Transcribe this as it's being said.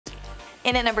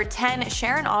In at number 10,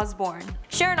 Sharon Osbourne.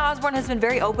 Sharon Osbourne has been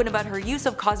very open about her use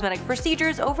of cosmetic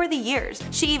procedures over the years.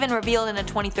 She even revealed in a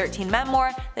 2013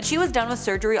 memoir that she was done with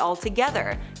surgery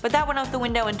altogether, but that went out the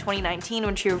window in 2019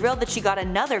 when she revealed that she got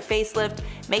another facelift,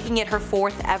 making it her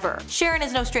 4th ever. Sharon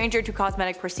is no stranger to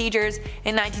cosmetic procedures.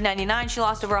 In 1999, she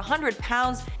lost over 100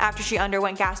 pounds after she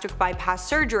underwent gastric bypass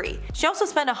surgery. She also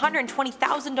spent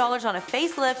 $120,000 on a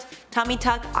facelift, tummy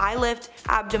tuck, eye lift,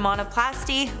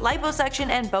 abdominoplasty, liposuction,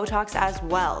 and Botox as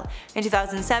well. In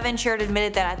 2007, Sharon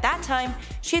admitted that at that time,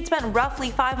 she had spent roughly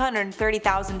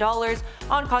 $530,000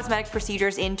 on cosmetic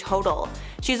procedures in total.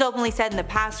 She's openly said in the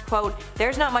past, quote,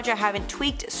 "There's not much I haven't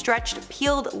tweaked, stretched,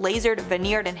 peeled, lasered,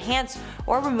 veneered, enhanced,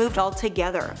 or removed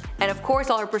altogether." And of course,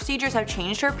 all her procedures have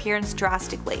changed her appearance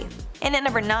drastically. In at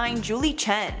number 9, Julie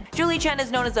Chen. Julie Chen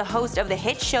is known as the host of the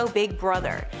hit show Big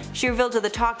Brother. She revealed to The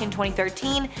Talk in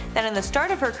 2013 that in the start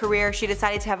of her career she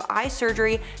decided to have eye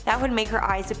surgery that would make her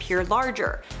eyes appear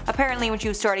larger. Apparently when she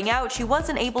was starting out she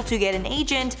wasn't able to get an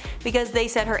agent because they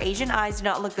said her Asian eyes did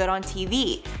not look good on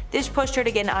TV. This pushed her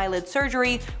to get an eyelid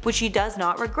surgery, which she does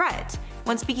not regret.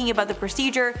 When speaking about the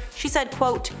procedure, she said,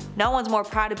 quote, "No one's more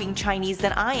proud of being Chinese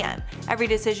than I am. Every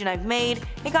decision I've made,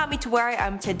 it got me to where I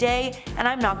am today, and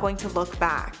I'm not going to look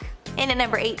back." In at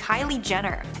number 8, Kylie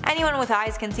Jenner. Anyone with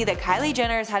eyes can see that Kylie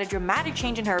Jenner has had a dramatic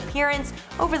change in her appearance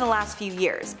over the last few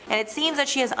years, and it seems that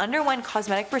she has underwent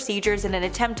cosmetic procedures in an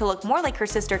attempt to look more like her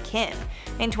sister Kim.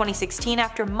 In 2016,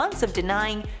 after months of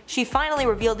denying, she finally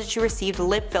revealed that she received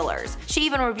lip fillers. She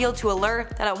even revealed to Allure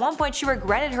that at one point she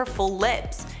regretted her full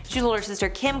lips. She told her sister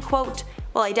Kim, quote,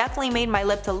 "Well, I definitely made my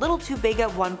lips a little too big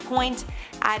at one point,"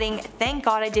 adding, "Thank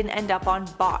God I didn't end up on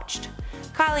botched."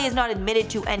 Kylie has not admitted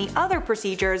to any other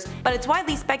procedures, but it's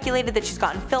widely speculated that she's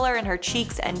gotten filler in her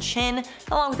cheeks and chin,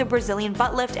 along with a Brazilian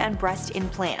butt lift and breast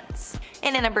implants.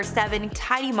 In at number 7,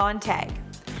 Tidy Montag.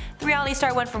 The reality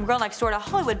star went from girl next door to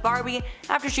Hollywood Barbie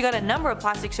after she got a number of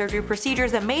plastic surgery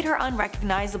procedures that made her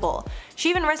unrecognizable. She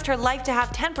even risked her life to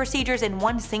have 10 procedures in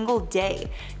one single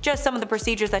day. Just some of the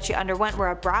procedures that she underwent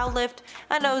were a brow lift,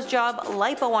 a nose job,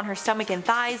 lipo on her stomach and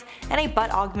thighs, and a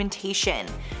butt augmentation.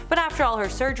 But after all her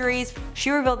surgeries, she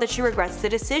revealed that she regrets the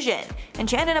decision, and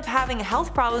she ended up having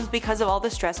health problems because of all the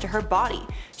stress to her body.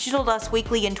 She told Us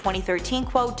Weekly in 2013,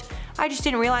 quote, "I just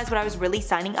didn't realize what I was really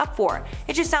signing up for.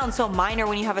 It just sounds so minor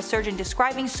when you have a surgeon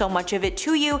describing so much of it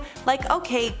to you, like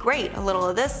okay, great, a little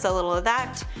of this, a little of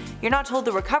that. You're not told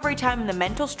the recovery time and the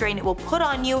mental strain it will put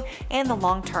on you in the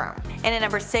long term." And at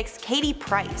number 6, Katie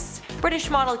Price. British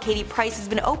model Katie Price has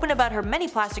been open about her many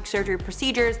plastic surgery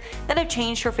procedures that have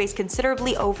changed her face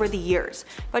considerably over the years,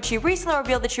 but she recently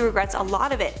revealed that she regrets a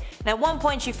lot of it, and at one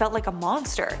point she felt like a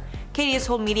monster. Katie has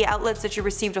told media outlets that she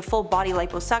received a full body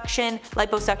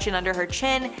liposuction under her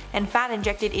chin, and fat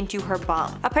injected into her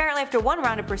bum. Apparently after one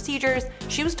round of procedures,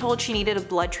 she was told she needed a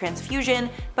blood transfusion,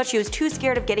 but she was too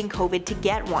scared of getting COVID to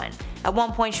get one. At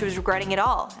one point she was regretting it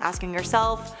all, asking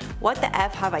herself, "What the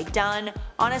F have I done?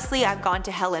 Honestly, I've gone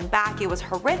to hell and back, it was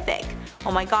horrific.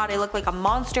 Oh my god, I look like a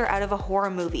monster out of a horror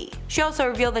movie." She also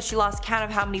revealed that she lost count of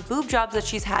how many boob jobs that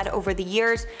she's had over the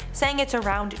years, saying it's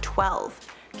around 12.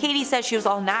 Katie said she was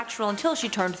all natural until she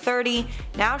turned 30,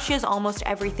 now she has almost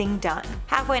everything done.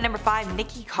 Halfway at number 5,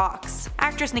 Nikki Cox.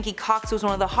 Actress Nikki Cox was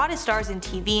one of the hottest stars in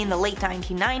TV in the late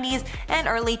 1990s and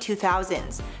early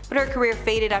 2000s, but her career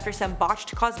faded after some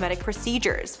botched cosmetic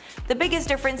procedures. The biggest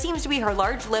difference seems to be her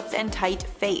large lips and tight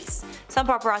face. Some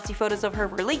paparazzi photos of her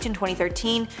were leaked in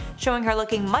 2013, showing her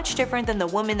looking much different than the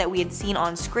woman that we had seen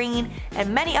on screen,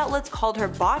 and many outlets called her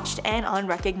botched and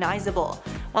unrecognizable.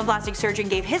 One plastic surgeon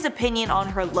gave his opinion on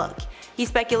her look. He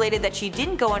speculated that she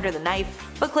didn't go under the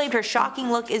knife, but claimed her shocking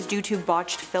look is due to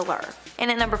botched filler. And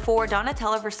at number 4,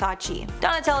 Donatella Versace.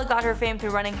 Donatella got her fame through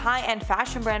running high-end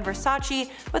fashion brand Versace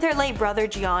with her late brother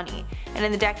Gianni, and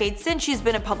in the decades since she's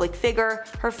been a public figure,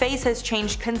 her face has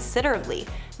changed considerably,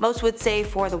 most would say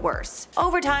for the worse.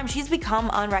 Over time she's become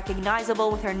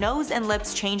unrecognizable, with her nose and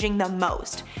lips changing the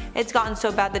most. It's gotten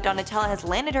so bad that Donatella has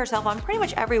landed herself on pretty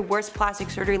much every worst plastic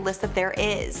surgery list that there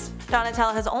is.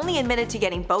 Donatella has only admitted to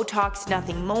getting Botox,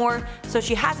 nothing more, so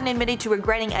she hasn't admitted to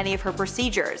regretting any of her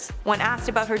procedures. When asked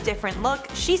about her different look,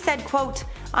 she said, quote,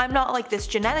 "I'm not like this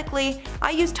genetically, I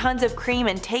use tons of cream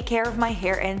and take care of my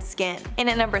hair and skin." And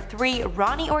at number 3,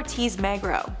 Ronnie Ortiz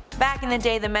Magro. Back in the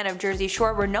day, the men of Jersey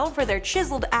Shore were known for their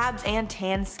chiseled abs and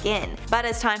tan skin, but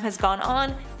as time has gone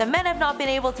on, the men have not been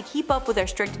able to keep up with their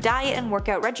strict diet and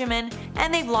workout regimen,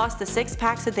 and they've lost the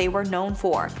six-packs that they were known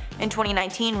for. In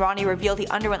 2019, Ronnie revealed he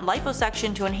underwent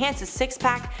liposuction to enhance his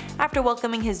six-pack after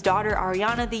welcoming his daughter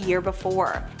Ariana the year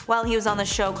before. While he was on the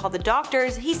show called The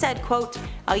Doctors, he said, quote,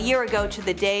 "A year ago to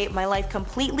the day, my life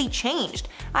completely changed.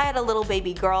 I had a little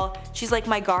baby girl, she's like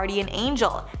my guardian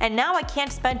angel, and now I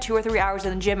can't spend 2 or 3 hours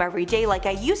in the gym every day like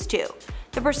I used to."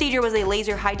 The procedure was a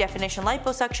laser high-definition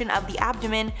liposuction of the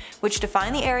abdomen, which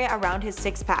defined the area around his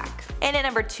six-pack. And at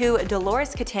number 2,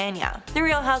 Dolores Catania. The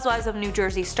Real Housewives of New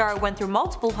Jersey star went through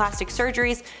multiple plastic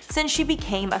surgeries since she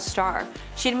became a star.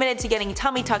 She admitted to getting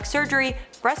tummy tuck surgery,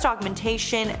 breast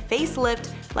augmentation, facelift,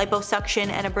 liposuction,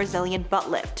 and a Brazilian butt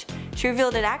lift. She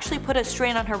revealed it actually put a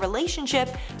strain on her relationship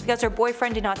because her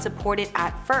boyfriend did not support it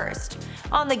at first.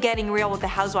 On the Getting Real with the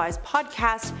Housewives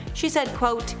podcast, she said,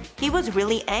 quote, "He was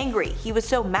really angry. He was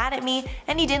so mad at me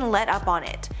and he didn't let up on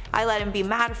it. I let him be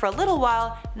mad for a little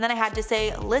while and then I had to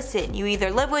say, listen, you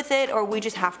either live with it or we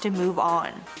just have to move on."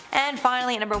 And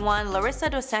finally at number 1, Larissa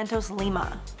dos Santos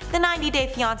Lima. The 90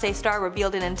 Day Fiancé star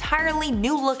revealed an entirely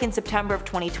new look in September of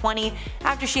 2020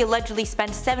 after she allegedly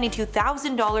spent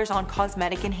 $72,000 on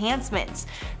cosmetic enhancements.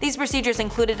 These procedures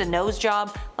included a nose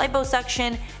job,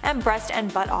 liposuction, and breast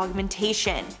and butt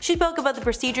augmentation. She spoke about the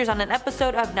procedures on an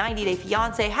episode of 90 Day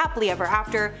Fiancé Happily Ever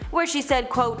After, where she said,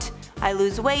 quote, "I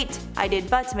lose weight, I did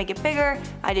butt to make it bigger,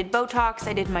 I did Botox,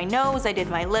 I did my nose, I did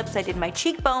my lips, I did my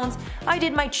cheekbones, I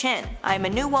did my chin. I am a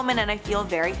new woman and I feel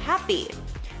very happy."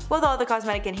 With all the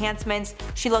cosmetic enhancements,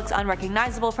 she looks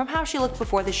unrecognizable from how she looked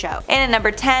before the show. And at number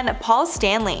 10, Paul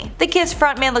Stanley. The Kiss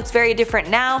frontman looks very different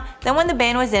now than when the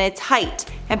band was in its height,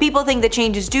 and people think the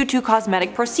change is due to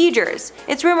cosmetic procedures.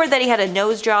 It's rumored that he had a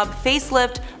nose job,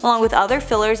 facelift, along with other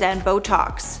fillers and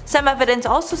Botox. Some evidence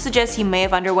also suggests he may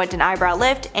have underwent an eyebrow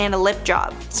lift and a lip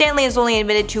job. Stanley has only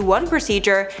admitted to one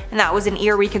procedure, and that was an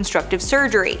ear reconstructive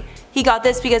surgery. He got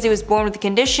this because he was born with the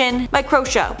condition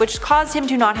microtia, which caused him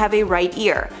to not have a right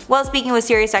ear. While speaking with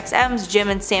SiriusXM's Jim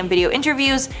and Sam video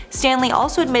interviews, Stanley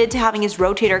also admitted to having his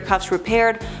rotator cuffs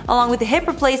repaired, along with a hip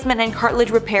replacement and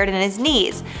cartilage repaired in his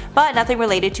knees, but nothing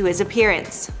related to his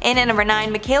appearance. And at number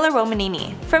 9, Michaela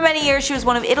Romanini. For many years she was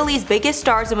one of Italy's biggest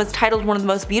stars and was titled one of the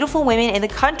most beautiful women in the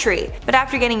country, but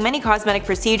after getting many cosmetic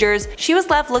procedures, she was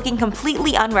left looking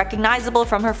completely unrecognizable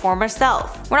from her former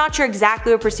self. We're not sure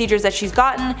exactly what procedures that she's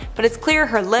gotten, but it's clear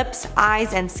her lips,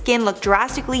 eyes, and skin look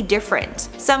drastically different.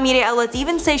 Some media outlets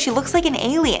even say she looks like an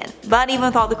alien. But even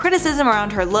with all the criticism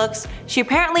around her looks, she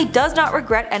apparently does not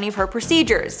regret any of her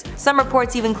procedures. Some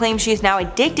reports even claim she is now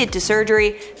addicted to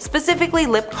surgery, specifically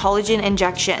lip collagen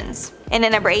injections. And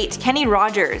at number 8, Kenny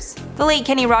Rogers. The late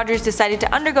Kenny Rogers decided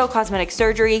to undergo cosmetic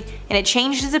surgery, and it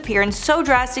changed his appearance so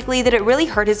drastically that it really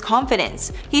hurt his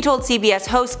confidence. He told CBS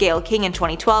host Gayle King in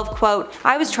 2012, quote,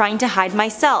 "I was trying to hide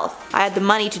myself. I had the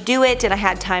money to do it and I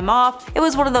had time off. It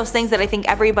was one of those things that I think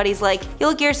everybody's like, you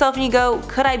look at yourself and you go,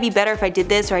 could I be better if I did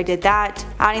this or I did that?"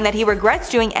 Adding that he regrets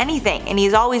doing anything and he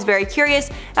is always very curious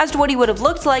as to what he would have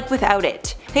looked like without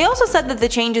it. He also said that the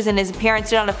changes in his appearance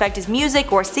did not affect his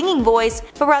music or singing voice,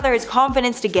 but rather his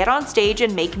confidence to get on stage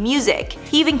and make music.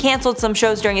 He even cancelled some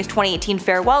shows during his 2018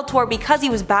 farewell tour because he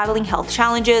was battling health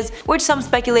challenges, which some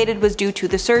speculated was due to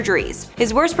the surgeries.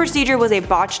 His worst procedure was a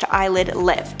botched eyelid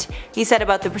lift. He said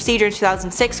about the procedure in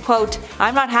 2006, quote,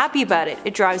 "I'm not happy about it,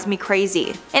 it drives me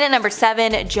crazy." And at number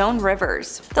 7, Joan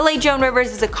Rivers. The late Joan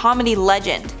Rivers is a comedy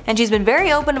legend, and she's been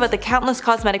very open about the countless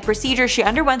cosmetic procedures she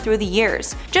underwent through the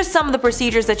years. Just some of the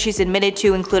procedures that she's admitted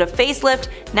to include a facelift,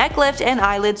 neck lift, and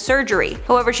eyelid surgery.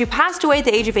 However, she passed away at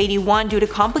the age of 81 due to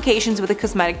complications with a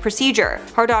cosmetic procedure.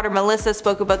 Her daughter Melissa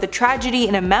spoke about the tragedy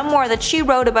in a memoir that she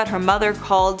wrote about her mother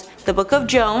called The Book of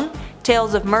Joan,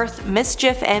 Tales of Mirth,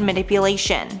 Mischief, and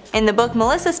Manipulation. In the book,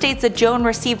 Melissa states that Joan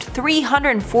received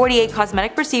 348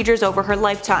 cosmetic procedures over her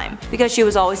lifetime because she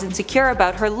was always insecure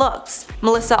about her looks.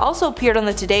 Melissa also appeared on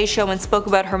the Today Show and spoke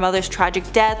about her mother's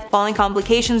tragic death following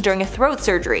complications during a throat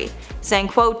surgery, saying,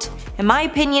 quote, "In my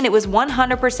opinion, it was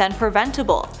 100%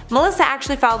 preventable." Melissa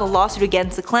actually filed a lawsuit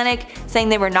against the clinic, saying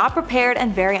they were not prepared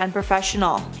and very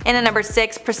unprofessional. And at number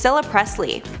 6, Priscilla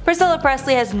Presley. Priscilla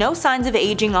Presley has no signs of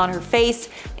aging on her face,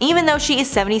 even though she is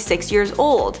 76 years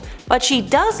old. But she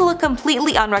does look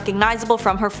completely unrecognizable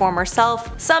from her former self.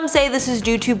 Some say this is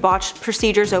due to botched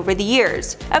procedures over the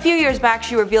years. A few years back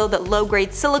she revealed that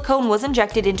low-grade silicone was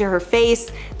injected into her face,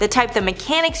 the type that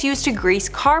mechanics use to grease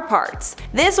car parts.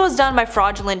 This was done by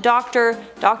fraudulent doctor,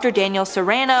 Dr. Daniel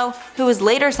Serrano, who was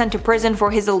later sent to prison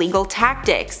for his illegal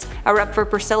tactics. A rep for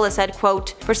Priscilla said,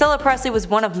 quote, "Priscilla Presley was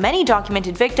one of many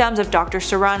documented victims of Dr.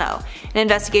 Serrano. An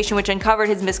investigation which uncovered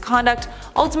his misconduct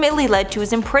ultimately led to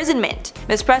his imprisonment.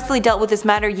 Ms. Presley dealt with this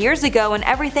matter years ago and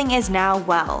everything is now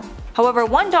well. However,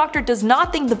 one doctor does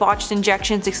not think the botched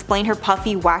injections explain her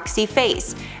puffy, waxy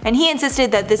face, and he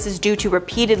insisted that this is due to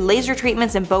repeated laser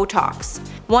treatments and Botox.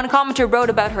 One commenter wrote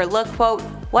about her look, quote,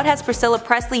 "What has Priscilla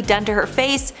Presley done to her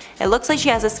face? It looks like she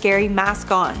has a scary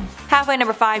mask on." Halfway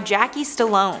number 5, Jackie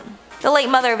Stallone. The late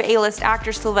mother of A-list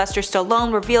actor Sylvester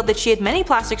Stallone revealed that she had many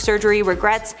plastic surgery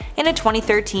regrets in a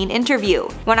 2013 interview.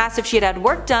 When asked if she had had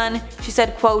work done, she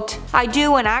said, quote, "I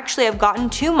do, and actually I've gotten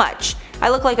too much. I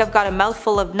look like I've got a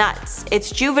mouthful of nuts.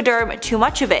 It's Juvederm, too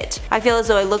much of it. I feel as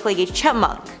though I look like a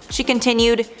chipmunk." She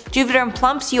continued, "Juvederm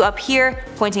plumps you up here,"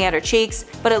 pointing at her cheeks,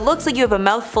 "but it looks like you have a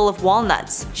mouthful of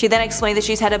walnuts." She then explained that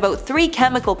she's had about 3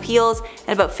 chemical peels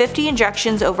and about 50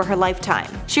 injections over her lifetime.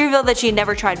 She revealed that she had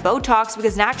never tried Botox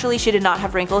because naturally she did not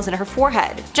have wrinkles in her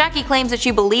forehead. Jackie claims that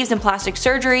she believes in plastic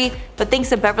surgery, but thinks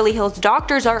that Beverly Hills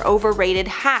doctors are overrated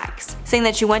hacks, saying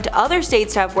that she went to other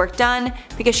states to have work done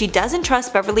because she doesn't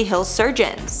trust Beverly Hills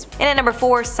surgeons. And at number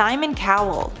 4, Simon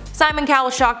Cowell. Simon Cowell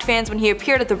shocked fans when he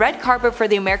appeared at the red carpet for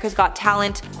the America's Got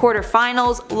Talent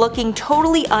quarterfinals looking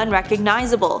totally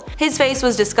unrecognizable. His face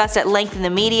was discussed at length in the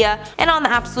media, and on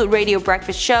the Absolute Radio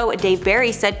Breakfast show, Dave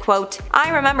Barry said, quote, "I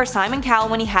remember Simon Cowell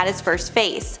when he had his first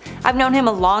face. I've known him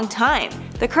a long time.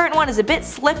 The current one is a bit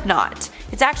Slipknot.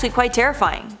 It's actually quite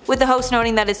terrifying," with the host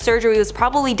noting that his surgery was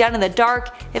probably done in the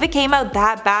dark if it came out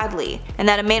that badly, and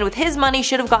that a man with his money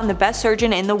should have gotten the best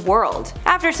surgeon in the world.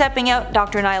 After stepping out,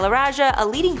 Dr. Naila Raja, a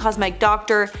leading cosmetic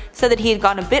doctor, said that he had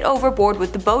gone a bit overboard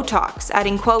with the Botox,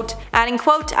 adding quote,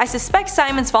 "I suspect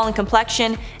Simon's fallen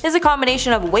complexion is a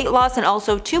combination of weight loss and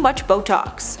also too much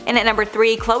Botox." And at number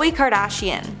 3, Khloe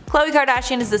Kardashian. Khloe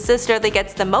Kardashian is the sister that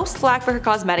gets the most flack for her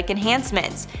cosmetic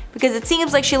enhancements, because it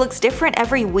seems like she looks different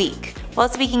every week. While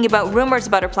speaking about rumors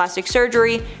about her plastic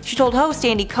surgery, she told host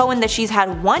Andy Cohen that she's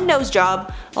had 1 nose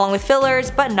job, along with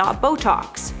fillers, but not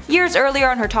Botox. Years earlier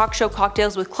on her talk show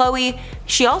Cocktails with Khloe,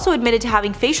 she also admitted to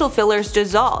having facial fillers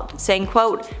dissolved, saying,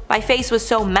 quote, "My face was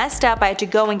so messed up I had to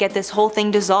go and get this whole thing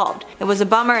dissolved. It was a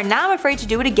bummer and now I'm afraid to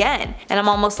do it again, and I'm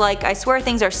almost like, I swear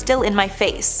things are still in my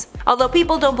face." Although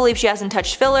people don't believe she hasn't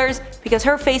touched fillers because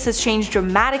her face has changed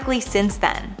dramatically since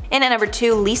then. And at number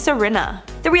 2, Lisa Rinna.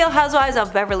 The Real Housewives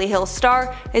of Beverly Hills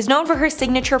star is known for her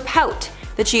signature pout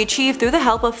that she achieved through the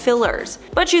help of fillers,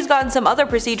 but she's gotten some other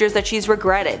procedures that she's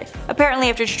regretted. Apparently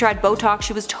after she tried Botox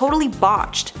she was totally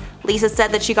botched. Lisa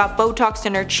said that she got Botox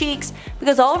in her cheeks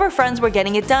because all of her friends were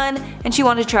getting it done and she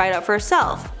wanted to try it out for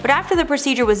herself. But after the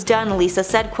procedure was done, Lisa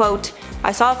said, quote,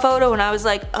 "I saw a photo and I was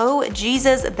like, oh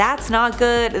Jesus, that's not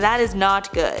good, that is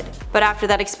not good." But after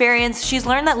that experience, she's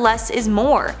learned that less is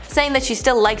more, saying that she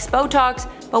still likes Botox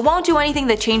but won't do anything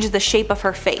that changes the shape of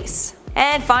her face.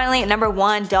 And finally at number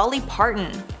 1, Dolly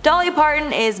Parton. Dolly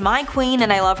Parton is my queen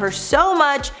and I love her so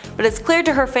much, but it's clear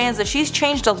to her fans that she's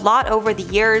changed a lot over the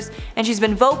years, and she's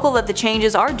been vocal that the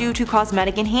changes are due to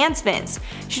cosmetic enhancements.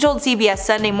 She told CBS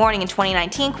Sunday Morning in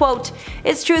 2019, quote,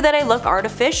 "It's true that I look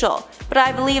artificial, but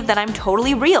I believe that I'm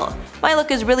totally real. My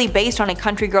look is really based on a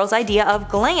country girl's idea of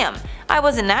glam. I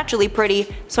wasn't naturally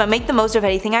pretty, so I make the most of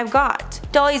anything I've got."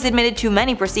 Dolly's admitted to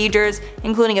many procedures,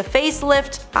 including a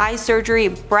facelift, eye surgery,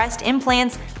 breast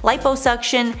implants,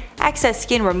 liposuction, excess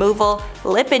skin removal,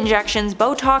 lip injections,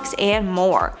 Botox, and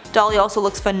more. Dolly also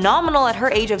looks phenomenal at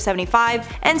her age of 75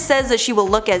 and says that she will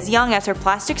look as young as her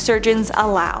plastic surgeons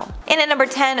allow. And at number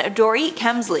 10, Dorit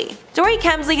Kemsley. Dorit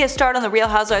Kemsley has starred on The Real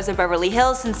Housewives of Beverly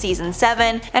Hills since season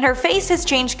 7, and her face has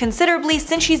changed considerably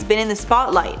since she's been in the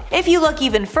spotlight. If you look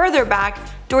even further back,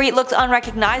 Dorit looks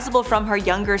unrecognizable from her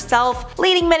younger self,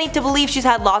 leading many to believe she's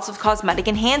had lots of cosmetic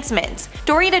enhancements.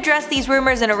 Dorit addressed these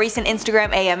rumors in a recent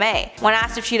Instagram AMA. When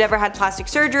asked if she'd ever had plastic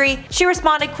surgery, she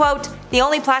responded, quote, "The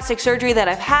only plastic surgery that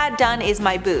I've had done is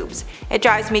my boobs. It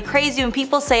drives me crazy when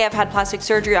people say I've had plastic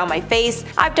surgery on my face.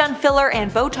 I've done filler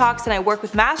and Botox and I work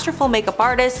with masterful makeup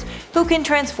artists who can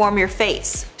transform your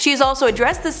face." She has also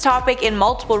addressed this topic in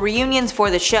multiple reunions for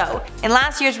the show. In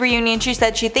last year's reunion, she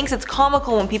said she thinks it's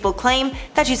comical when people claim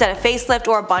that she's had a facelift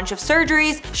or a bunch of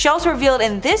surgeries. She also revealed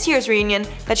in this year's reunion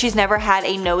that she's never had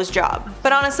a nose job.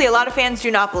 But honestly, a lot of fans do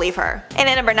not believe her. And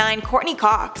at number 9, Courtney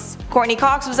Cox. Courtney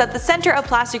Cox was at the center of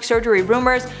plastic surgery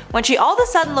rumors when she all of a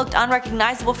sudden looked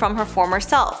unrecognizable from her former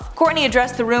self. Courtney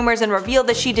addressed the rumors and revealed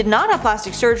that she did not have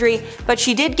plastic surgery, but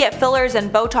she did get fillers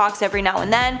and Botox every now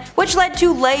and then, which led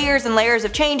to layers and layers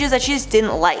of changes that she just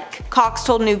didn't like. Cox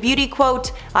told New Beauty,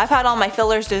 quote, "I've had all my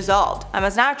fillers dissolved. I'm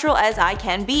as natural as I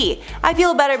can be. I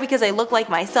feel better because I look like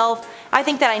myself. I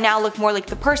think that I now look more like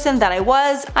the person that I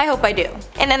was. I hope I do.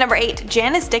 And at number 8,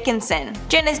 Janice Dickinson.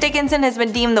 Janice Dickinson has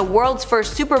been deemed the world's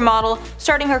first supermodel,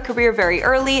 starting her career very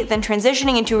early, then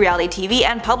transitioning into reality TV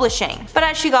and publishing. But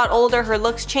as she got older, her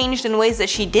looks changed in ways that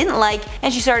she didn't like,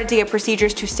 and she started to get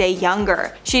procedures to stay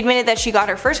younger. She admitted that she got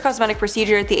her first cosmetic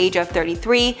procedure at the age of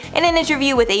 33. In an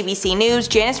interview with ABC News,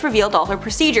 Janice revealed all her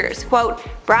procedures. Quote,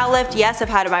 "Brow lift, yes, I've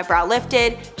had my brow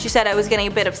lifted." She said, "I was getting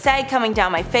a bit of sag coming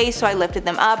down my face, so I lifted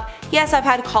them up. Yes, I've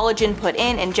had collagen put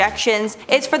in, injections.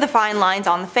 It's for the fine lines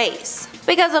on the face."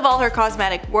 Because of all her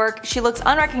cosmetic work, she looks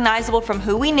unrecognizable from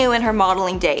who we knew in her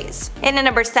modeling days. And at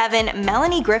number 7,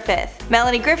 Melanie Griffith.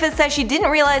 Melanie Griffith says she didn't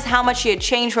realize how much she had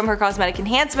changed from her cosmetic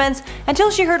enhancements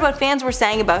until she heard what fans were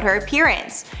saying about her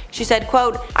appearance. She said,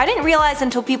 quote, "I didn't realize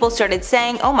until people started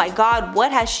saying, 'Oh my god,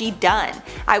 what has she done?'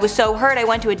 I was so hurt I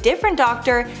went to a different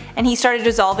doctor and he started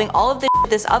dissolving all of the shit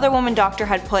this other woman doctor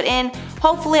had put in.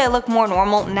 Hopefully I look more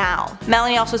normal now."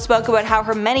 Melanie also spoke about how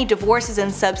her many divorces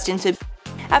and substance abuse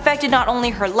affected not only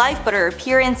her life but her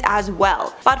appearance as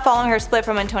well. But following her split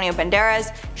from Antonio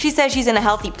Banderas, she says she's in a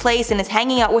healthy place and is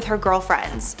hanging out with her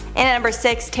girlfriends. And at number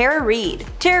 6, Tara Reid.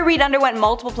 Tara Reid underwent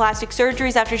multiple plastic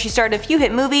surgeries after she starred a few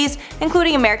hit movies,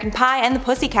 including American Pie and the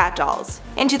Pussycat Dolls.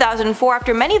 In 2004,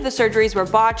 after many of the surgeries were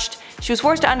botched, she was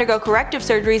forced to undergo corrective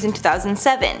surgeries in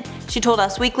 2007. She told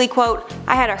Us Weekly, quote,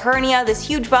 "I had a hernia, this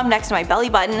huge bump next to my belly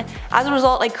button. As a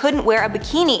result, I couldn't wear a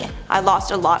bikini. I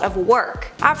lost a lot of work."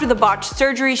 After the botched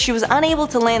surgery, she was unable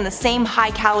to land the same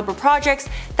high caliber projects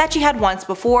that she had once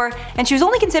before, and she was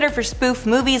only considered for spoof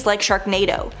movies like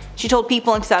Sharknado. She told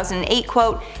People in 2008,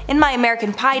 quote, "In my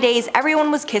American Pie days, everyone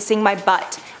was kissing my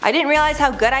butt. I didn't realize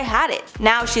how good I had it."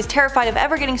 Now she's terrified of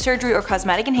ever getting surgery or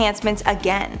cosmetic enhancements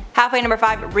again. Halfway number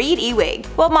 5, Reed Ewig.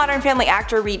 While Modern Family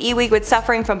actor Reed Ewig was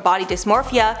suffering from body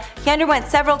dysmorphia, he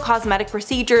underwent several cosmetic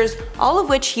procedures, all of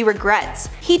which he regrets.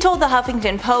 He told the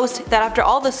Huffington Post that after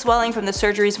all the swelling from the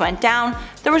surgeries went down,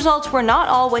 the results were not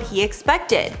all what he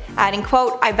expected, adding,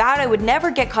 quote, "I vowed I would never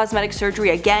get cosmetic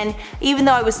surgery again, even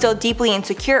though I was still deeply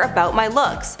insecure about my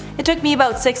looks. It took me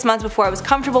about 6 months before I was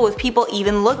comfortable with people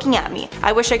even looking at me.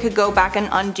 I wish I could go back and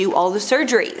undo all the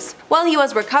surgeries." While he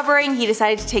was recovering, he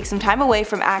decided to take some time away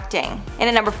from acting. And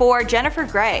at number 4, Jennifer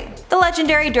Grey. The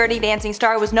legendary Dirty Dancing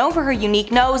star was known for her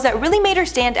unique nose that really made her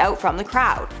stand out from the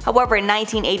crowd. However, in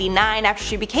 1989, after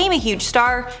she became a huge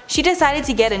star, she decided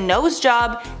to get a nose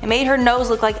job and made her nose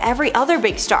look like every other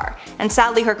big star, and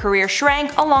sadly her career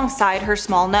shrank alongside her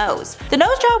small nose. The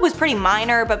nose job was pretty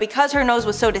minor, but because her nose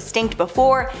was so distinct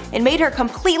before, it made her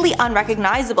completely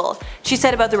unrecognizable. She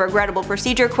said about the regrettable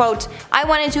procedure, quote, "I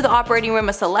went into the operating room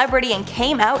a celebrity and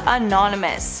came out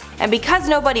anonymous. And because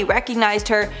nobody recognized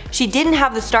her, she didn't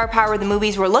have the star power the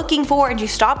movies were looking for, and she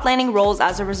stopped landing roles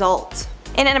as a result."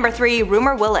 And at number 3,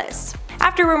 Rumer Willis.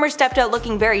 After Rumer stepped out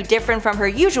looking very different from her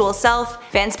usual self,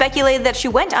 fans speculated that she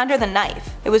went under the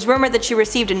knife. It was rumored that she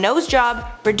received a nose job,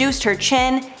 reduced her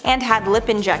chin, and had lip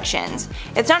injections.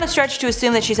 It's not a stretch to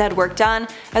assume that she's had work done,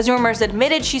 as Rumors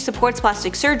admitted she supports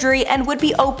plastic surgery and would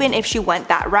be open if she went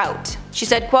that route. She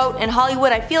said, quote, "In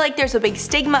Hollywood, I feel like there's a big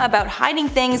stigma about hiding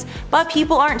things, but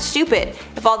people aren't stupid.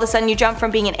 If all of a sudden you jump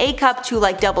from being an A cup to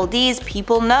like double D's,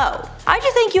 people know. I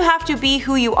just think you have to be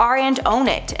who you are and own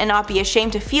it, and not be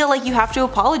ashamed to feel like you have to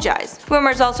apologize."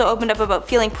 Rumors also opened up about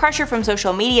feeling pressure from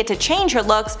social media to change her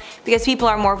looks because people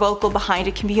are more vocal behind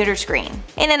a computer screen.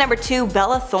 And at number 2,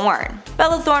 Bella Thorne.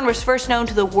 Bella Thorne was first known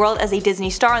to the world as a Disney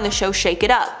star on the show Shake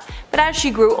It Up. But as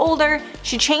she grew older,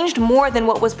 she changed more than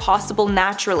what was possible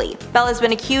naturally. Bella's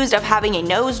been accused of having a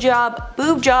nose job,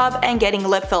 boob job, and getting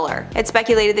lip filler. It's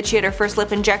speculated that she had her first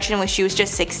lip injection when she was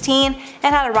just 16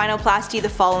 and had a rhinoplasty the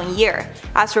following year.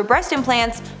 As for breast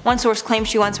implants, one source claims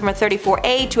she went from a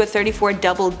 34A to a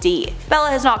 34D. Bella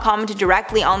has not commented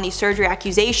directly on these surgery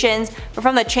accusations, but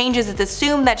from the changes it's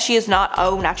assumed that she is not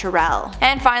au naturel.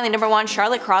 And finally, number 1,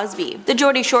 Charlotte Crosby. The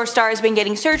Geordie Shore star has been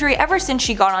getting surgery ever since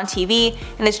she got on TV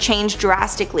and has changed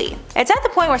drastically. It's at the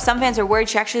point where some fans are worried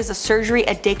she actually has a surgery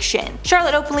addiction.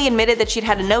 Charlotte openly admitted that she'd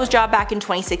had a nose job back in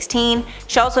 2016.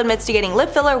 She also admits to getting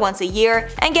lip filler once a year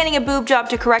and getting a boob job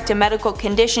to correct a medical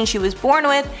condition she was born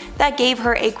with that gave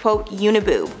her a quote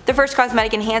uniboob. The first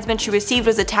cosmetic enhancement she received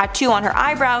was a tattoo on her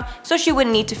eyebrow so she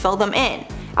wouldn't need to fill them in.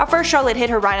 At first, Charlotte hid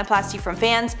her rhinoplasty from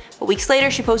fans, but weeks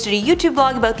later she posted a YouTube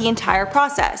vlog about the entire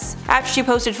process. After she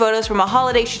posted photos from a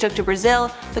holiday she took to Brazil,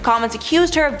 the comments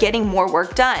accused her of getting more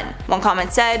work done. One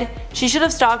comment said, "She should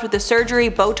have stopped with the surgery,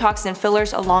 Botox, and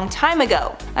fillers a long time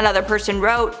ago." Another person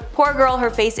wrote, "Poor girl, her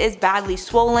face is badly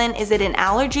swollen. Is it an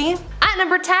allergy?" At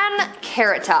number 10,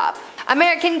 Carrot Top.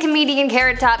 American comedian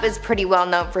Carrot Top is pretty well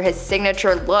known for his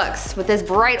signature looks. With his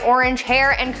bright orange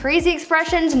hair and crazy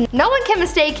expressions, no one can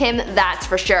mistake him, that's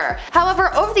for sure.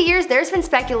 However, over the years there's been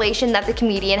speculation that the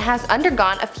comedian has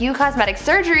undergone a few cosmetic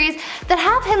surgeries that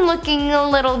have him looking a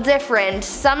little different,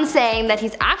 some saying that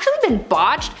he's actually been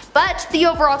botched, but the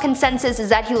overall consensus is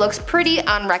that he looks pretty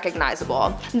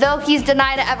unrecognizable. Though he's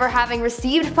denied ever having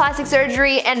received plastic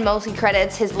surgery and mostly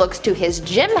credits his looks to his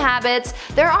gym habits,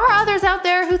 there are others out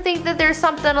there who think that there's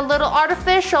something a little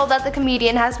artificial that the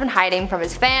comedian has been hiding from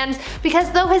his fans,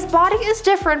 because though his body is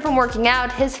different from working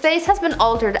out, his face has been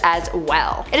altered as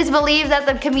well. It is believed that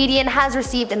the comedian has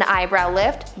received an eyebrow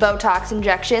lift, Botox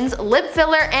injections, lip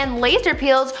filler, and laser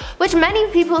peels, which many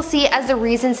people see as the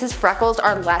reasons his freckles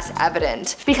are less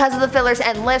evident. Because of the fillers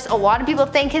and lifts, a lot of people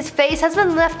think his face has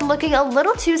been left looking a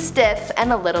little too stiff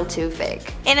and a little too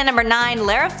fake. In at number 9,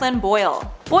 Lara Flynn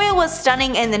Boyle. Boyle was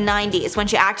stunning in the 90s when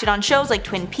she acted on shows like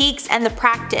Twin Peaks and The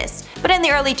Practice, but in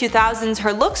the early 2000s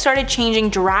her look started changing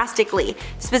drastically,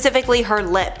 specifically her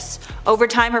lips. Over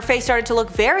time her face started to look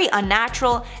very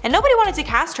unnatural and nobody wanted to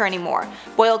cast her anymore.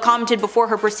 Boyle commented before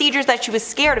her procedures that she was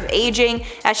scared of aging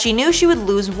as she knew she would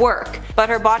lose work, but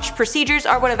her botched procedures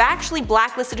are what have actually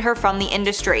blacklisted her from the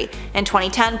industry. In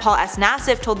 2010, Paul S.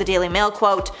 Nassif told the Daily Mail,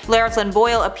 quote, "Lara Flynn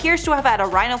Boyle appears to have had a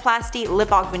rhinoplasty,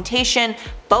 lip augmentation,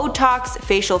 Botox,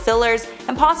 facial fillers,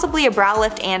 and possibly a brow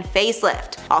lift and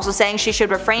facelift," also saying she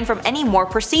should refrain from any more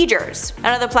procedures.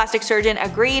 Another plastic surgeon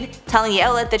agreed, telling the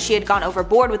outlet that she had gone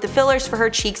overboard with the fillers for her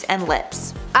cheeks and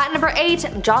lips. At number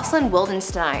 8, Jocelyn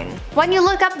Wildenstein. When you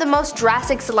look up the most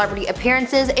drastic celebrity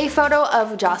appearances, a photo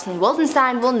of Jocelyn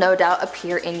Wildenstein will no doubt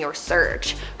appear in your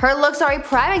search. Her looks are a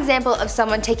prime example of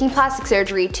someone taking plastic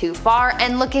surgery too far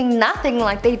and looking nothing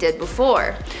like they did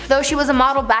before. Though she was a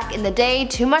model back in the day,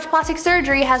 too much plastic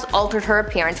surgery has altered her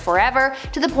appearance forever,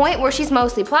 to the point where she's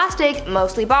mostly plastic,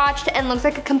 mostly botched, and looks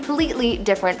like a completely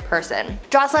different person.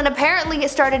 Jocelyn apparently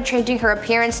started changing her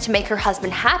appearance to make her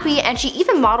husband happy, and she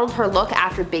even modeled her look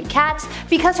after big cats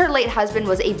because her late husband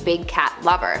was a big cat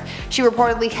lover. She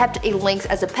reportedly kept a lynx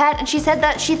as a pet, and she said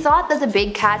that she thought that the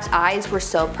big cat's eyes were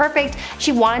so perfect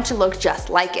she wanted to look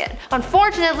just like it.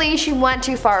 Unfortunately, she went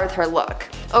too far with her look.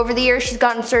 Over the years she's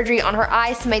gotten surgery on her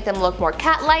eyes to make them look more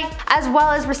cat-like, as well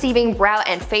as receiving brow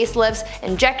and facelifts,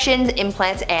 injections,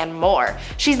 implants, and more.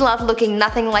 She's loved looking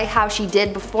nothing like how she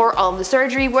did before all of the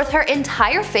surgery, with her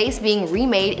entire face being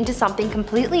remade into something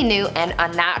completely new and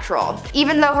unnatural.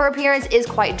 Even though her appearance is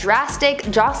quite drastic,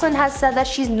 Jocelyn has said that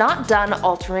she's not done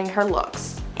altering her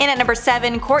looks. In at number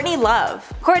 7, Courtney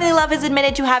Love. Courtney Love has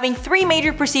admitted to having 3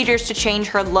 major procedures to change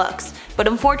her looks, but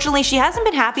unfortunately she hasn't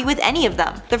been happy with any of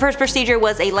them. The first procedure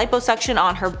was a liposuction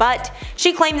on her butt.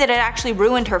 She claimed that it actually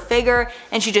ruined her figure,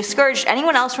 and she discouraged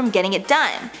anyone else from getting it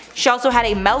done. She also had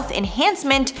a mouth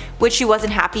enhancement, which she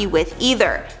wasn't happy with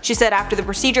either. She said after the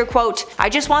procedure, quote, "I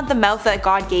just want the mouth that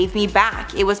God gave me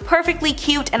back. It was perfectly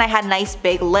cute and I had nice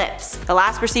big lips." The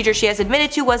last procedure she has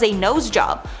admitted to was a nose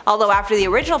job, although after the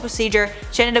original procedure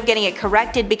she ended up getting it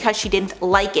corrected because she didn't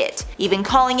like it, even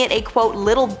calling it a quote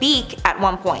little beak at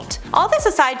one point. All this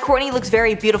aside, Courtney looks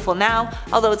very beautiful now,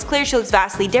 although it's clear she looks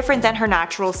vastly different than her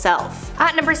natural self.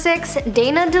 At number 6,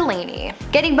 Dana Delaney.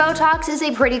 Getting Botox is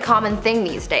a pretty common thing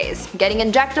these days. Getting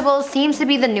injectables seems to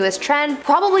be the newest trend,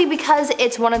 probably because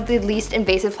it's one of the least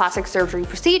invasive plastic surgery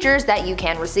procedures that you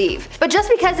can receive. But just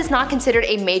because it's not considered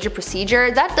a major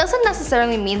procedure, that doesn't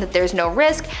necessarily mean that there's no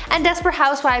risk, and Desperate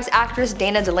Housewives actress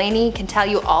Dana Delaney can tell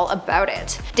you all about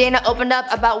it. Dana opened up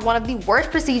about one of the worst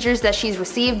procedures that she's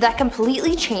received that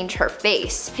completely changed her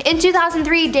face. In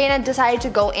 2003, Dana decided to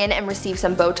go in and receive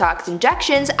some Botox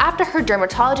injections after her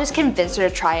dermatologist convinced her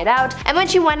to try it out, and when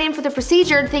she went in for the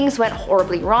procedure, things went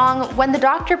horribly wrong when the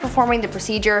doctor performing the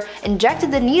procedure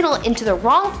injected the needle into the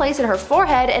wrong place in her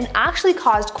forehead and actually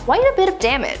caused quite a bit of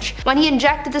damage. When he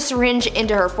injected the syringe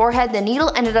into her forehead, the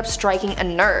needle ended up striking a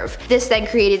nerve. This then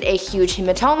created a huge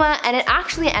hematoma, and it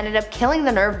actually ended up killing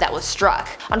the nerve that was struck.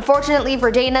 Unfortunately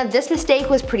for Dana, this mistake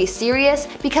was pretty serious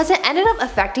because it ended up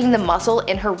affecting the muscle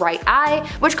in her right eye,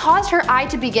 which caused her eye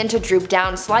to begin to droop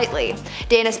down slightly.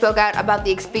 Dana spoke out about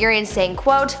the experience saying,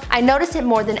 quote, "I noticed it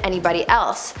more than anybody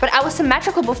else, but I was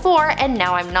symmetrical before and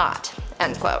now I'm not."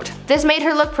 End quote. This made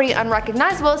her look pretty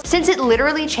unrecognizable since it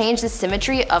literally changed the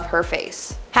symmetry of her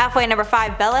face. Halfway number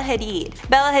 5, Bella Hadid.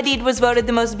 Bella Hadid was voted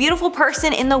the most beautiful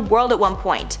person in the world at one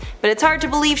point, but it's hard to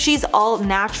believe she's all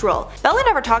natural. Bella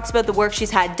never talks about the work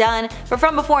she's had done, but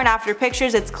from before and after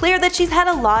pictures it's clear that she's had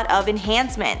a lot of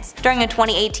enhancements. During a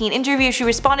 2018 interview, she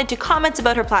responded to comments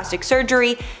about her plastic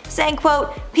surgery, saying,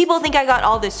 quote, "People think I got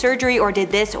all this surgery or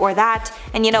did this or that,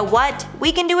 and you know what?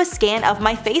 We can do a scan of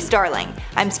my face, darling.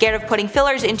 I'm scared of putting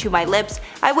fillers into my lips.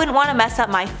 I wouldn't want to mess up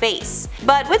my face."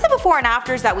 But with the before and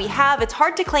afters that we have, it's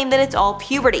hard to claim that it's all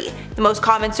puberty. The most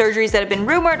common surgeries that have been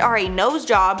rumored are a nose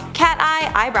job, cat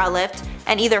eye, eyebrow lift,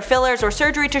 and either fillers or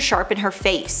surgery to sharpen her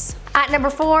face. At number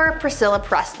 4, Priscilla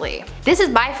Presley. This is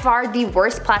by far the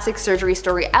worst plastic surgery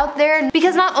story out there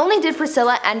because not only did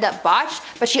Priscilla end up botched,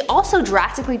 but she also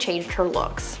drastically changed her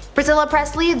looks. Priscilla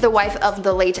Presley, the wife of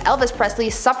the late Elvis Presley,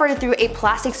 suffered through a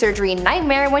plastic surgery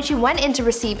nightmare when she went in to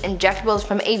receive injectables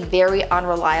from a very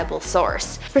unreliable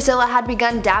source. Priscilla had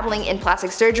begun dabbling in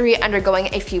plastic surgery, undergoing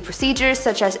a few procedures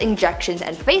such as injections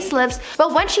and facelifts,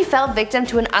 but when she fell victim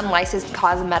to an unlicensed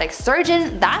cosmetic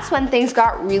surgeon, that's when things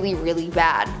got really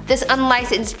bad. This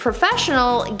unlicensed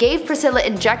professional gave Priscilla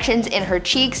injections in her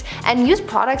cheeks and used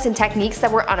products and techniques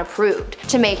that were unapproved.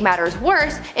 To make matters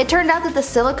worse, it turned out that the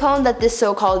silicone that this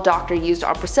so-called doctor used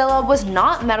on Priscilla was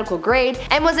not medical grade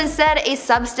and was instead a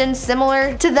substance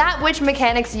similar to that which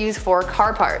mechanics use for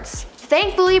car parts.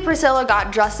 Thankfully, Priscilla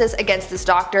got justice against this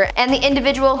doctor, and the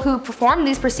individual who performed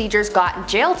these procedures got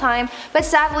jail time, but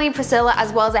sadly Priscilla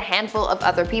as well as a handful of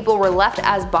other people were left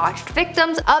as botched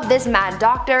victims of this mad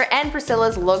doctor, and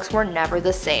Priscilla's looks were never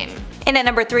the same. And at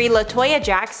number 3, LaToya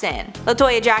Jackson.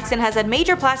 LaToya Jackson has had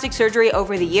major plastic surgery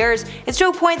over the years. It's to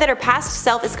a point that her past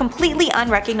self is completely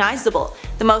unrecognizable.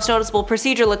 The most noticeable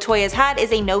procedure LaToya has had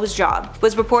is a nose job. It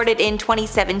was reported in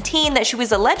 2017 that she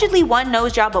was allegedly one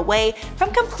nose job away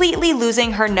from completely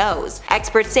losing her nose.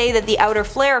 Experts say that the outer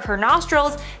flare of her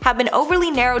nostrils have been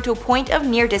overly narrowed to a point of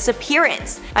near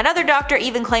disappearance. Another doctor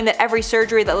even claimed that every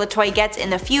surgery that LaToya gets in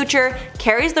the future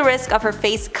carries the risk of her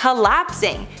face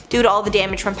collapsing due to all the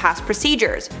damage from past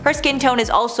procedures. Her skin tone is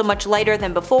also much lighter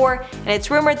than before, and it's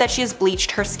rumored that she has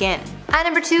bleached her skin. At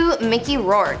number 2, Mickey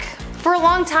Rourke. For a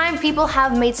long time, people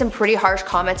have made some pretty harsh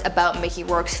comments about Mickey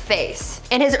Rourke's face.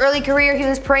 In his early career, he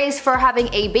was praised for having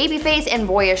a baby face and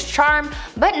boyish charm,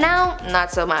 but now,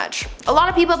 not so much. A lot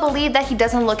of people believe that he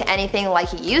doesn't look anything like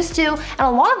he used to, and a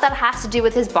lot of that has to do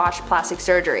with his botched plastic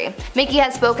surgery. Mickey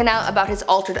has spoken out about his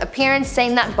altered appearance,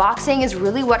 saying that boxing is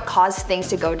really what caused things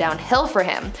to go downhill for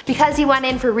him. Because he went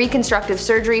in for reconstructive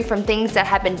surgery from things that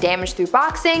had been damaged through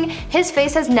boxing, his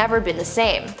face has never been the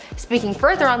same. Speaking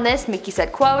further on this, Mickey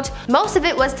said, quote, "Most of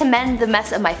it was to mend the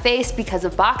mess of my face because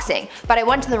of boxing, but I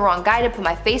went to the wrong guy to put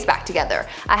my face back together.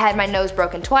 I had my nose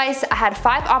broken twice, I had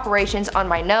 5 operations on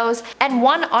my nose, and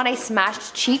 1 on a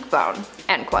smashed cheekbone."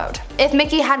 End quote. If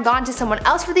Mickey had gone to someone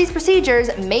else for these procedures,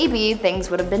 maybe things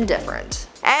would have been different.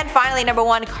 And finally, number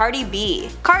 1, Cardi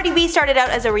B. Cardi B started out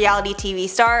as a reality TV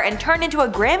star and turned into a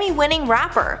Grammy-winning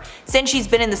rapper. Since she's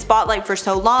been in the spotlight for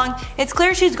so long, it's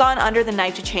clear she's gone under the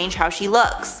knife to change how she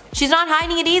looks. She's not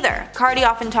hiding it either. Cardi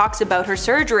often talks about her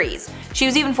surgeries. She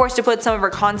was even forced to put some of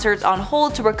her concerts on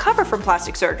hold to recover from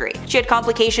plastic surgery. She had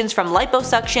complications from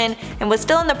liposuction and was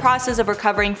still in the process of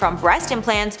recovering from breast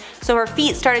implants, so her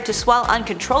feet started to swell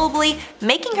uncontrollably,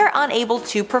 making her unable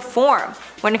to perform.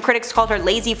 When critics called her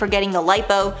lazy for getting the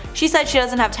lipo, she said she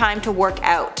doesn't have time to work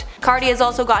out. Cardi has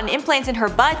also gotten implants in her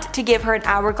butt to give her an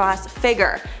hourglass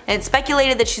figure, and it's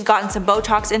speculated that she's gotten some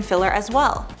Botox and filler as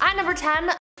well. At number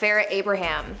 10, Farrah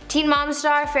Abraham. Teen Mom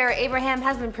star Farrah Abraham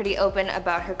has been pretty open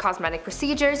about her cosmetic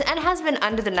procedures and has been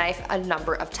under the knife a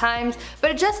number of times,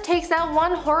 but it just takes that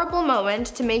one horrible moment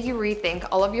to make you rethink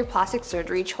all of your plastic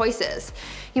surgery choices.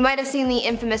 You might have seen the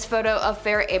infamous photo of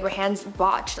Farrah Abraham's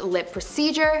botched lip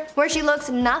procedure, where she looks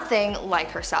nothing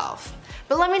like herself.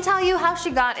 But let me tell you how she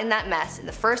got in that mess in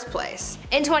the first place.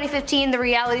 In 2015, the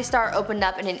reality star opened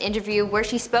up in an interview where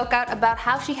she spoke out about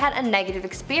how she had a negative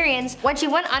experience when she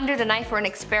went under the knife for an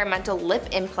experimental lip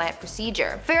implant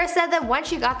procedure. Farrah said that when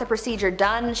she got the procedure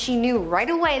done, she knew right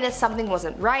away that something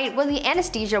wasn't right when the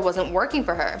anesthesia wasn't working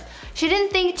for her. She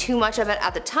didn't think too much of it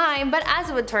at the time, but as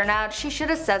it would turn out, she should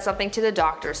have said something to the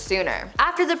doctor sooner.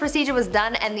 After the procedure was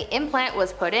done and the implant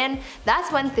was put in,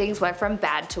 that's when things went from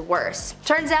bad to worse.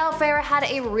 Turns out Farrah had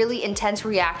had a really intense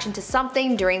reaction to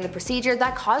something during the procedure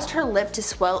that caused her lip to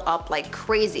swell up like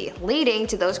crazy, leading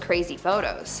to those crazy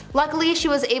photos. Luckily, she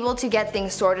was able to get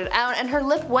things sorted out and her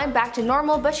lip went back to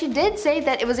normal, but she did say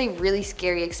that it was a really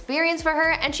scary experience for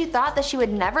her and she thought that she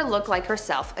would never look like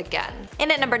herself again.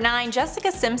 In at number 9,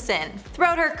 Jessica Simpson.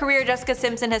 Throughout her career, Jessica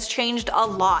Simpson has changed a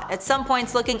lot, at some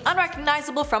points looking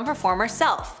unrecognizable from her former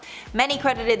self. Many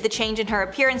credited the change in her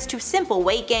appearance to simple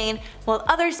weight gain, while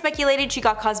others speculated she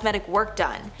got cosmetic work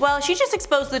done. Well, she just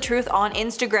exposed the truth on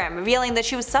Instagram, revealing that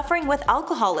she was suffering with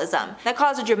alcoholism that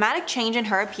caused a dramatic change in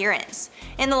her appearance.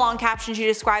 In the long caption, she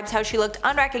describes how she looked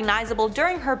unrecognizable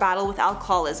during her battle with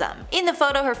alcoholism. In the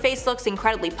photo, her face looks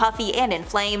incredibly puffy and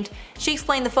inflamed. She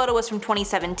explained the photo was from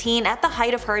 2017 at the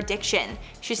height of her addiction.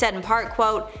 She said in part,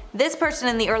 quote, "This person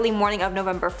in the early morning of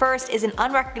November 1st is an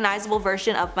unrecognizable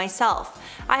version of myself.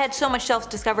 I had so much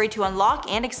self-discovery to unlock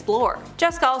and explore."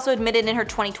 Jessica also admitted in her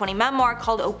 2020 memoir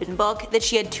called Open Book that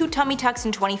she had 2 tummy tucks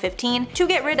in 2015 to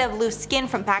get rid of loose skin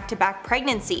from back-to-back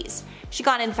pregnancies. She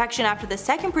got an infection after the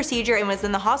second procedure and was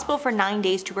in the hospital for 9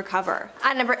 days to recover.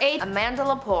 At number 8, Amanda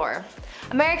Lepore.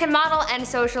 American model and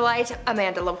socialite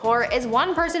Amanda Lepore is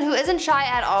one person who isn't shy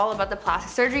at all about the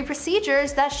plastic surgery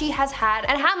procedures that she has had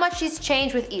and how much she's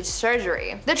changed with each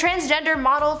surgery. The transgender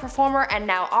model, performer, and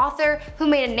now author, who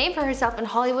made a name for herself in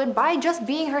Hollywood by just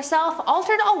being herself,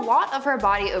 altered a lot of her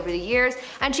body over the years,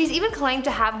 and she's even claimed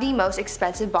to have the most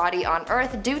expensive body on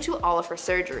earth due to all of her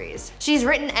surgeries. She's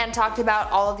written and talked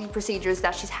about all of the procedures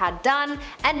that she's had done,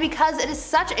 and because it is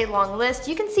such a long list,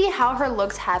 you can see how her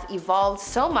looks have evolved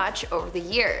so much over the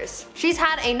years. She's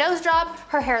had a nose job,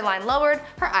 her hairline lowered,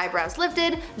 her eyebrows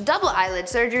lifted, double eyelid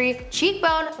surgery,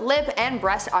 cheekbone, lip and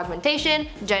breast augmentation,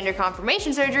 gender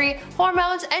confirmation surgery,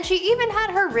 hormones, and she even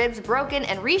had her ribs broken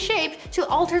and reshaped to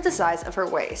alter the size of her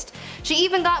waist. She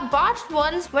even got botched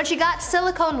ones when she got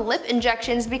silicone lip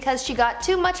injections because she got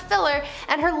too much filler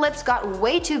and her lips got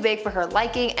way too big for her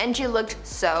liking and she looked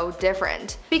so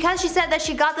different. Because she said that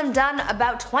she got them done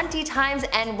about 20 times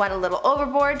and went a little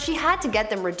overboard, she had to get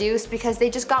them reduced because they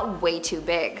just got way too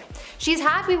big. She's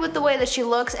happy with the way that she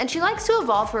looks and she likes to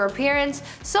evolve her appearance,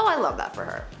 so I love that for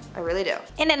her. I really do.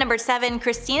 In at number 7,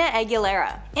 Christina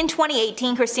Aguilera. In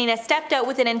 2018, Christina stepped out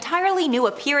with an entirely new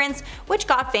appearance, which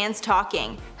got fans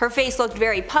talking. Her face looked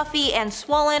very puffy and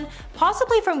swollen,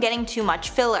 possibly from getting too much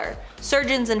filler.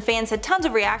 Surgeons and fans had tons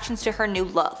of reactions to her new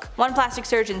look. One plastic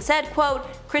surgeon said, quote,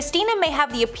 "Christina may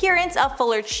have the appearance of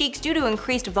fuller cheeks due to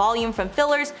increased volume from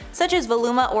fillers such as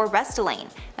Voluma or Restylane."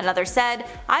 Another said,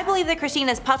 "I believe that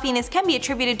Christina's puffiness can be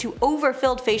attributed to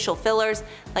overfilled facial fillers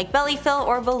like belly fill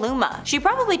or Voluma. She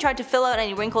probably tried to fill out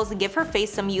any wrinkles and give her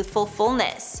face some youthful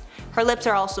fullness." Her lips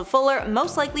are also fuller,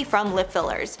 most likely from lip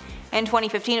fillers. In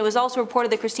 2015, it was also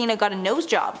reported that Christina got a nose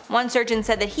job. One surgeon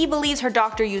said that he believes her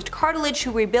doctor used cartilage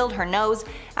to rebuild her nose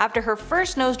after her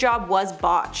first nose job was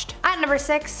botched. At number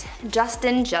 6,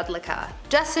 Justin Jedlicka.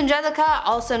 Justin Jedlicka,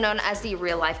 also known as the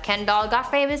real-life Ken doll,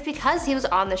 got famous because he was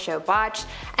on the show Botched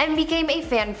and became a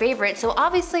fan favorite, so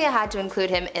obviously I had to include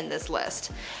him in this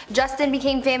list. Justin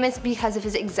became famous because of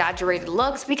his exaggerated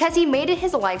looks because he made it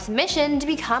his life's mission to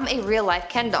become a real-life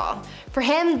Ken doll. For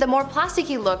him, the more plastic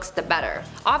he looks, the better.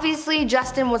 Obviously,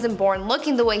 Justin wasn't born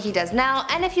looking the way he does now,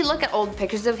 and if you look at old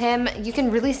pictures of him, you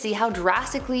can really see how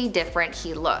drastically different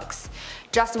he looks.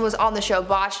 Justin was on the show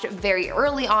Botched very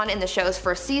early on in the show's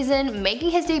first season, making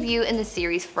his debut in the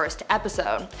series' first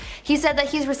episode. He said that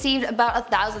he's received about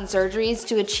 1,000 surgeries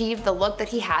to achieve the look that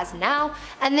he has now,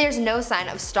 and there's no sign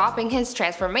of stopping his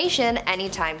transformation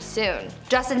anytime soon.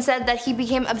 Justin said that he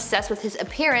became obsessed with his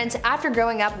appearance after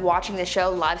growing up watching the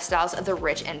show Lifestyles of the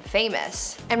Rich and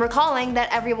Famous, and recalling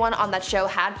that everyone on that show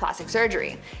had plastic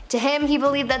surgery. To him, he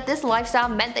believed that this lifestyle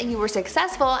meant that you were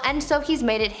successful, and so he's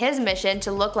made it his mission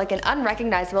to look like an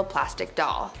unrecognizable plastic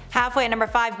doll. Halfway at number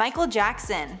 5, Michael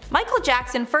Jackson. Michael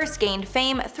Jackson first gained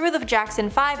fame through the Jackson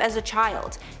 5 as a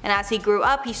child, and as he grew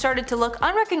up he started to look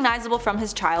unrecognizable from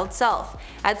his child self.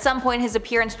 At some point his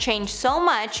appearance changed so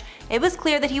much, it was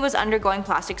clear that he was undergoing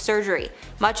plastic surgery.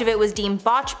 Much of it was deemed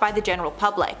botched by the general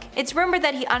public. It's rumored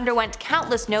that he underwent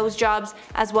countless nose jobs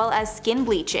as well as skin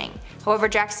bleaching. However,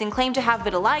 Jackson claimed to have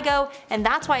vitiligo, and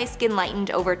that's why his skin lightened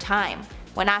over time.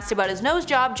 When asked about his nose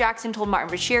job, Jackson told Martin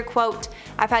Bashir, quote,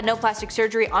 "I've had no plastic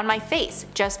surgery on my face,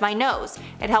 just my nose.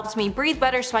 It helps me breathe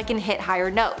better so I can hit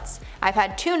higher notes. I've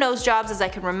had 2 nose jobs as I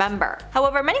can remember."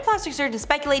 However, many plastic surgeons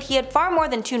speculate he had far more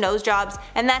than 2 nose jobs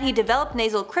and that he developed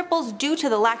nasal cripples due to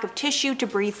the lack of tissue to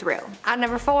breathe through. At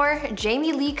number 4,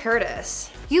 Jamie Lee Curtis.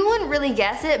 You wouldn't really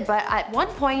guess it, but at one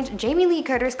point, Jamie Lee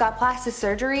Curtis got plastic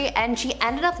surgery and she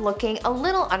ended up looking a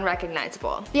little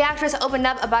unrecognizable. The actress opened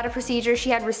up about a procedure she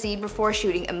had received before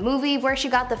shooting a movie where she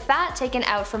got the fat taken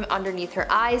out from underneath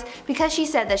her eyes because she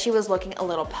said that she was looking a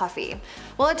little puffy.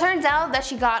 Well, it turns out that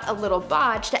she got a little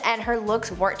botched and her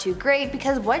looks weren't too great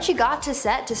because when she got to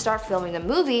set to start filming the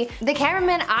movie, the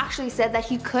cameraman actually said that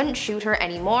he couldn't shoot her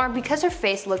anymore because her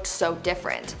face looked so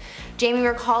different. Jamie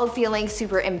recalled feeling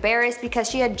super embarrassed because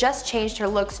she had just changed her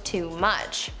looks too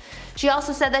much. She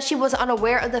also said that she was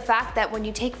unaware of the fact that when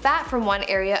you take fat from one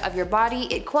area of your body,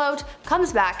 it quote,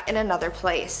 comes back in another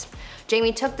place.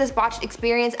 Jamie took this botched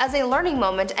experience as a learning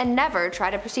moment and never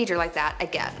tried a procedure like that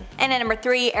again. And at number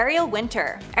 3, Ariel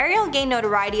Winter. Ariel gained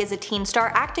notoriety as a teen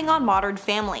star acting on Modern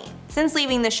Family. Since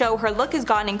leaving the show, her look has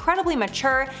gotten incredibly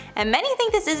mature, and many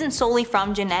think this isn't solely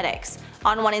from genetics.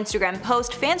 On one Instagram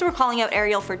post, fans were calling out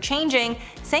Ariel for changing,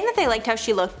 saying that they liked how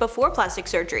she looked before plastic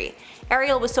surgery.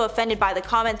 Ariel was so offended by the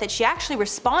comment that she actually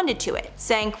responded to it,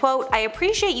 saying, quote, I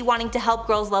appreciate you wanting to help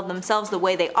girls love themselves the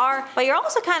way they are, but you're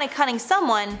also kinda cutting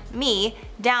someone, me,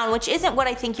 down, which isn't what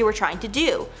I think you were trying to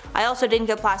do. I also didn't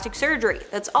get plastic surgery.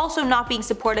 That's also not being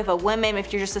supportive of women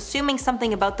if you're just assuming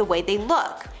something about the way they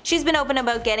look. She's been open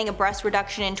about getting a breast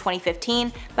reduction in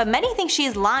 2015, but many think she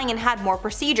is lying and had more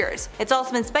procedures. It's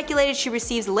also been speculated she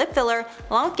receives lip filler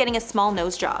along with getting a small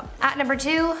nose job. At number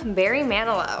 2, Barry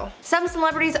Manilow. Some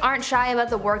celebrities aren't shy about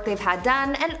the work they've had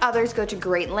done, and others go to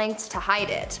great lengths to hide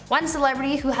it. One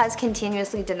celebrity who has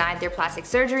continuously denied their plastic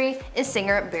surgery is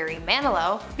singer Barry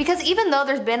Manilow, because even though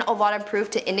there's been a lot of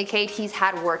proof to indicate he's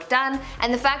had work done,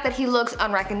 and the fact that he looks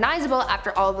unrecognizable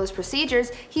after all of those procedures,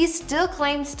 he still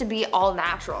claims to be all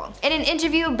natural. In an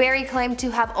interview, Barry claimed to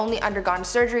have only undergone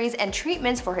surgeries and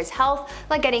treatments for his health,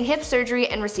 like getting hip surgery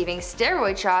and receiving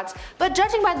steroid shots, but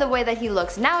judging by the way that he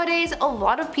looks nowadays, a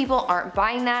lot of people aren't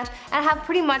buying that and have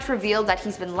pretty much revealed that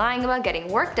he's been lying about getting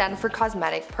work done for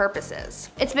cosmetic purposes.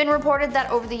 It's been reported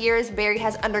that over the years, Barry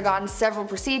has undergone several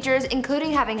procedures,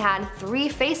 including having had 3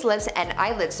 facelifts and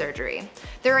eyelid surgery.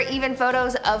 There are even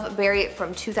photos of Barry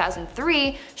from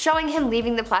 2003 showing him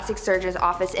leaving the plastic surgeon's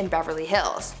office in Beverly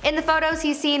Hills. In the photos,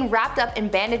 he's seen wrapped up in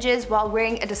bandages while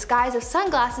wearing a disguise of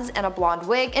sunglasses and a blonde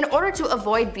wig in order to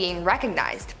avoid being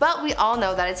recognized. But we all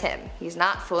know that it's him. He's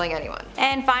not fooling anyone.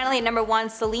 And finally at number 1,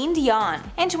 Celine Dion.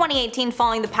 In 2018,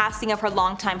 following the passing of her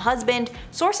longtime husband,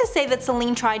 sources say that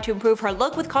Celine tried to improve her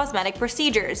look with cosmetic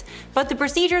procedures, but the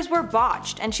procedures were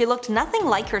botched and she looked nothing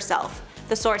like herself.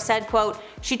 The source said, quote,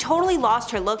 she totally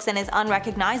lost her looks and is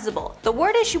unrecognizable. The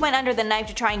word is she went under the knife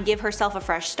to try and give herself a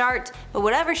fresh start, but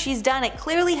whatever she's done, it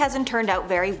clearly hasn't turned out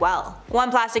very well.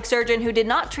 One plastic surgeon who did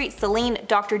not treat Celine,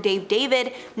 Dr. Dave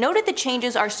David, noted the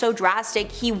changes are so drastic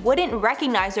he wouldn't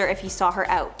recognize her if he saw her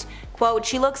out. Quote,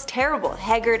 she looks terrible,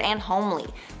 haggard, and homely.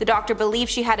 The doctor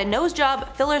believes she had a nose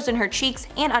job, fillers in her cheeks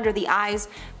and under the eyes,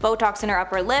 Botox in her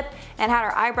upper lip, and had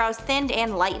her eyebrows thinned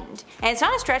and lightened. And it's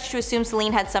not a stretch to assume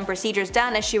Celine had some procedures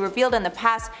done, as she revealed in the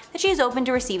past that she is open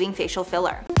to receiving facial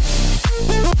filler.